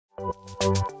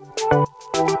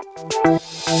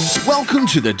Welcome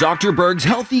to the Dr. Berg's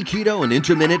Healthy Keto and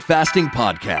Intermittent Fasting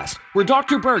Podcast, where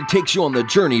Dr. Berg takes you on the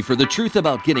journey for the truth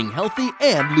about getting healthy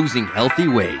and losing healthy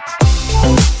weight.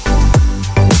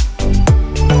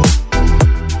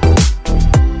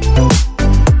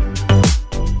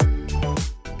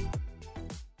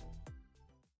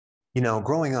 You know,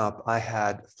 growing up, I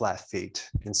had flat feet.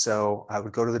 And so I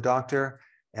would go to the doctor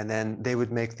and then they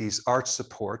would make these arch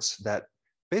supports that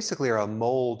basically are a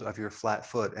mold of your flat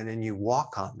foot. And then you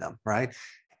walk on them, right?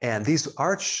 And these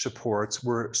arch supports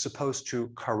were supposed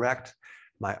to correct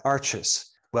my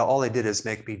arches. Well, all they did is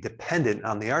make me dependent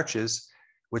on the arches,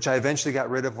 which I eventually got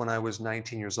rid of when I was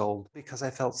 19 years old because I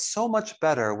felt so much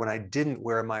better when I didn't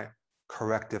wear my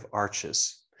corrective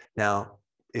arches. Now,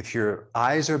 if your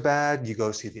eyes are bad, you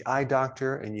go see the eye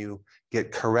doctor and you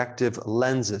get corrective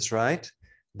lenses, right?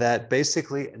 That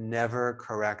basically never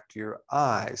correct your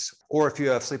eyes. Or if you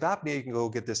have sleep apnea, you can go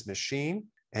get this machine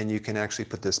and you can actually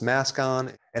put this mask on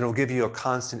and it'll give you a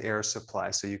constant air supply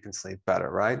so you can sleep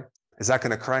better, right? Is that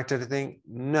going to correct anything?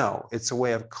 No, it's a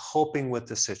way of coping with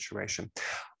the situation.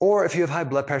 Or if you have high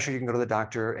blood pressure, you can go to the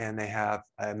doctor and they have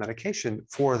a medication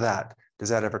for that. Does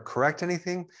that ever correct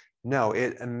anything? No,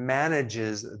 it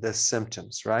manages the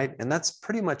symptoms, right? And that's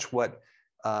pretty much what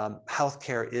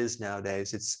healthcare is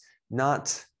nowadays. It's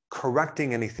not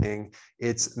correcting anything,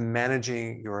 it's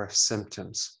managing your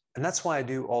symptoms. And that's why I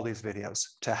do all these videos,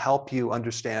 to help you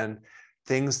understand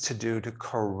things to do to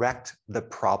correct the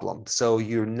problem so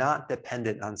you're not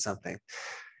dependent on something.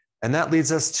 And that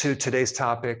leads us to today's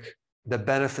topic, the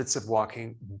benefits of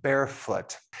walking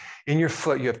barefoot. In your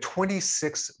foot, you have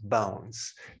 26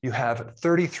 bones. You have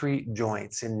 33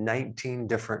 joints and 19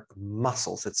 different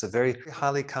muscles. It's a very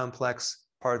highly complex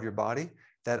part of your body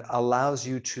that allows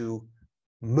you to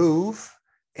move,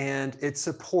 and it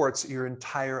supports your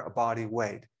entire body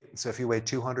weight. So if you weigh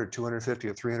 200, 250,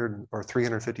 or 300 or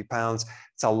 350 pounds,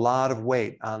 it's a lot of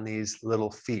weight on these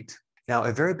little feet. Now,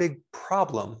 a very big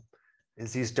problem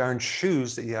is these darn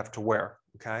shoes that you have to wear,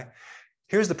 okay?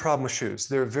 Here's the problem with shoes.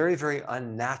 They're very, very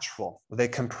unnatural. They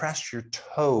compress your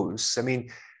toes. I mean,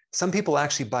 some people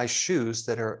actually buy shoes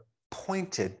that are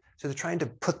pointed. So they're trying to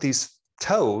put these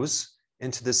toes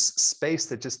into this space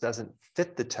that just doesn't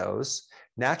fit the toes.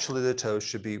 Naturally, the toes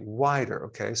should be wider,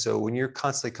 okay? So when you're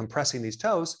constantly compressing these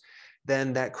toes,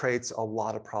 then that creates a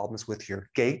lot of problems with your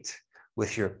gait,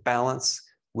 with your balance,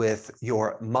 with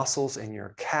your muscles in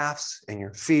your calves and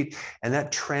your feet, and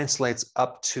that translates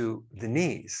up to the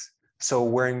knees. So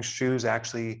wearing shoes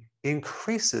actually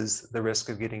increases the risk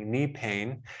of getting knee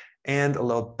pain and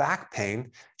low back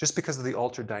pain just because of the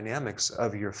altered dynamics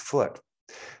of your foot.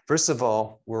 First of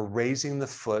all, we're raising the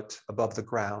foot above the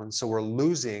ground, so we're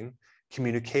losing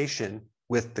communication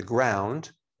with the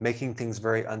ground, making things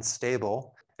very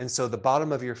unstable. And so the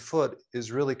bottom of your foot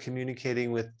is really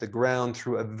communicating with the ground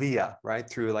through a via, right?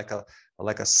 Through like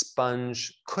a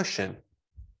sponge cushion.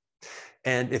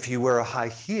 And if you wear a high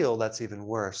heel, that's even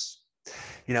worse.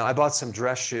 You know, I bought some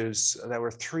dress shoes that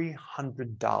were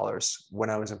 $300 when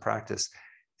I was in practice,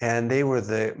 and they were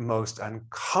the most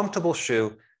uncomfortable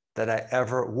shoe that I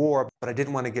ever wore, but I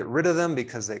didn't want to get rid of them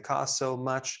because they cost so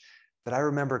much. But I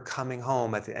remember coming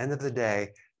home at the end of the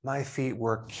day, my feet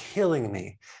were killing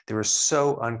me. They were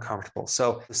so uncomfortable.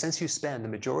 So since you spend the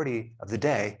majority of the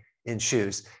day in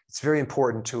shoes, it's very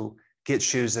important to get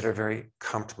shoes that are very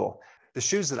comfortable. The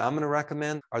shoes that I'm going to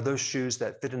recommend are those shoes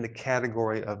that fit in the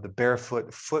category of the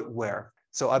barefoot footwear.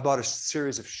 So I bought a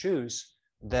series of shoes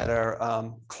that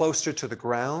are closer to the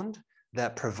ground,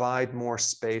 that provide more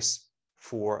space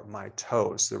for my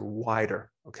toes. They're wider,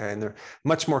 okay? And they're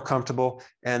much more comfortable,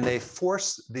 and they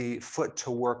force the foot to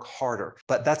work harder.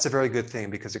 But that's a very good thing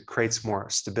because it creates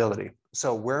more stability.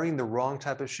 So wearing the wrong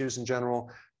type of shoes in general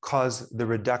cause the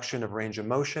reduction of range of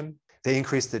motion. They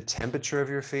increase the temperature of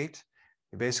your feet.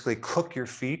 You basically cook your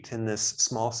feet in this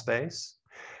small space.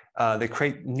 They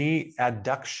create knee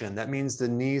adduction. That means the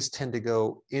knees tend to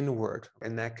go inward,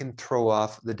 and that can throw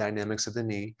off the dynamics of the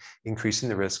knee, increasing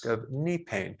the risk of knee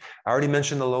pain. I already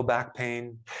mentioned the low back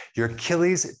pain. Your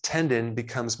Achilles tendon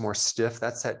becomes more stiff.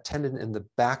 That's that tendon in the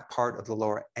back part of the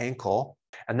lower ankle,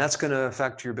 and that's going to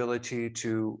affect your ability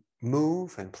to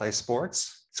move and play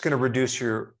sports. It's going to reduce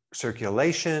your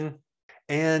circulation,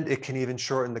 and it can even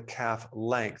shorten the calf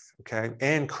length, okay,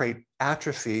 and create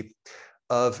atrophy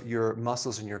of your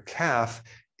muscles in your calf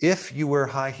if you wear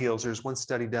high heels. There's one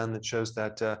study done that shows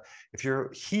that if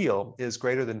your heel is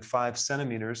greater than 5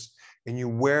 centimeters and you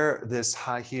wear this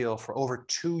high heel for over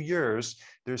 2 years,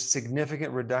 there's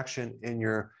significant reduction in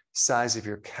your size of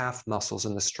your calf muscles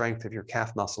and the strength of your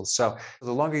calf muscles. So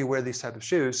the longer you wear these type of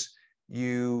shoes,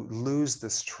 you lose the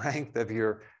strength of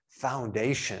your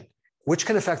foundation, which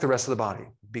can affect the rest of the body.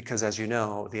 Because as you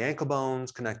know, the ankle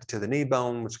bone's connected to the knee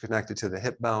bone, which is connected to the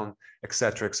hip bone, et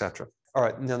cetera, et cetera. All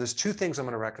right, now there's two things I'm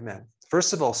going to recommend.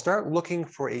 First of all, start looking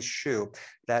for a shoe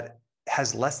that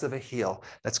has less of a heel,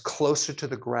 that's closer to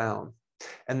the ground,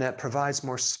 and that provides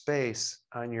more space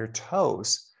on your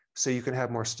toes so you can have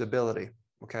more stability.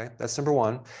 Okay, that's number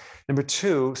one. Number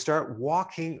two, start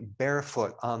walking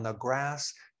barefoot on the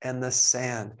grass and the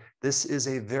sand. This is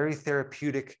a very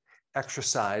therapeutic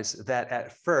exercise that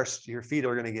at first your feet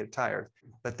are going to get tired,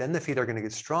 but then the feet are going to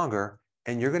get stronger,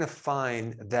 and you're going to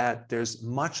find that there's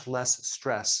much less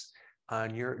stress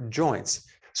on your joints.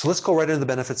 So let's go right into the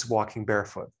benefits of walking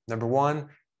barefoot. Number one,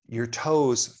 your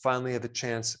toes finally have a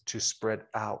chance to spread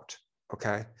out,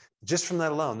 okay? Just from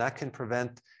that alone, that can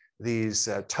prevent these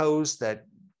toes that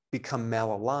become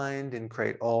malaligned and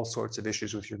create all sorts of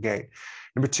issues with your gait.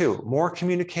 Number two, more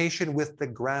communication with the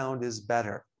ground is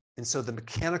better. And so the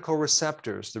mechanical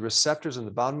receptors, the receptors in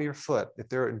the bottom of your foot, if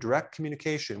they're in direct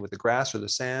communication with the grass or the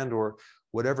sand or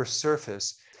whatever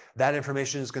surface, that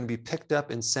information is going to be picked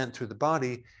up and sent through the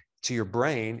body to your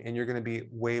brain, and you're going to be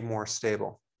way more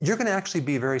stable. You're going to actually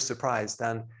be very surprised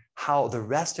on how the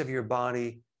rest of your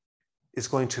body is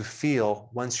going to feel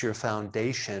once your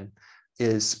foundation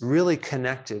is really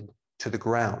connected to the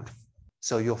ground.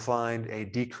 So you'll find a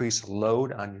decreased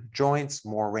load on your joints,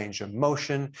 more range of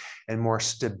motion, and more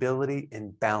stability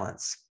and balance.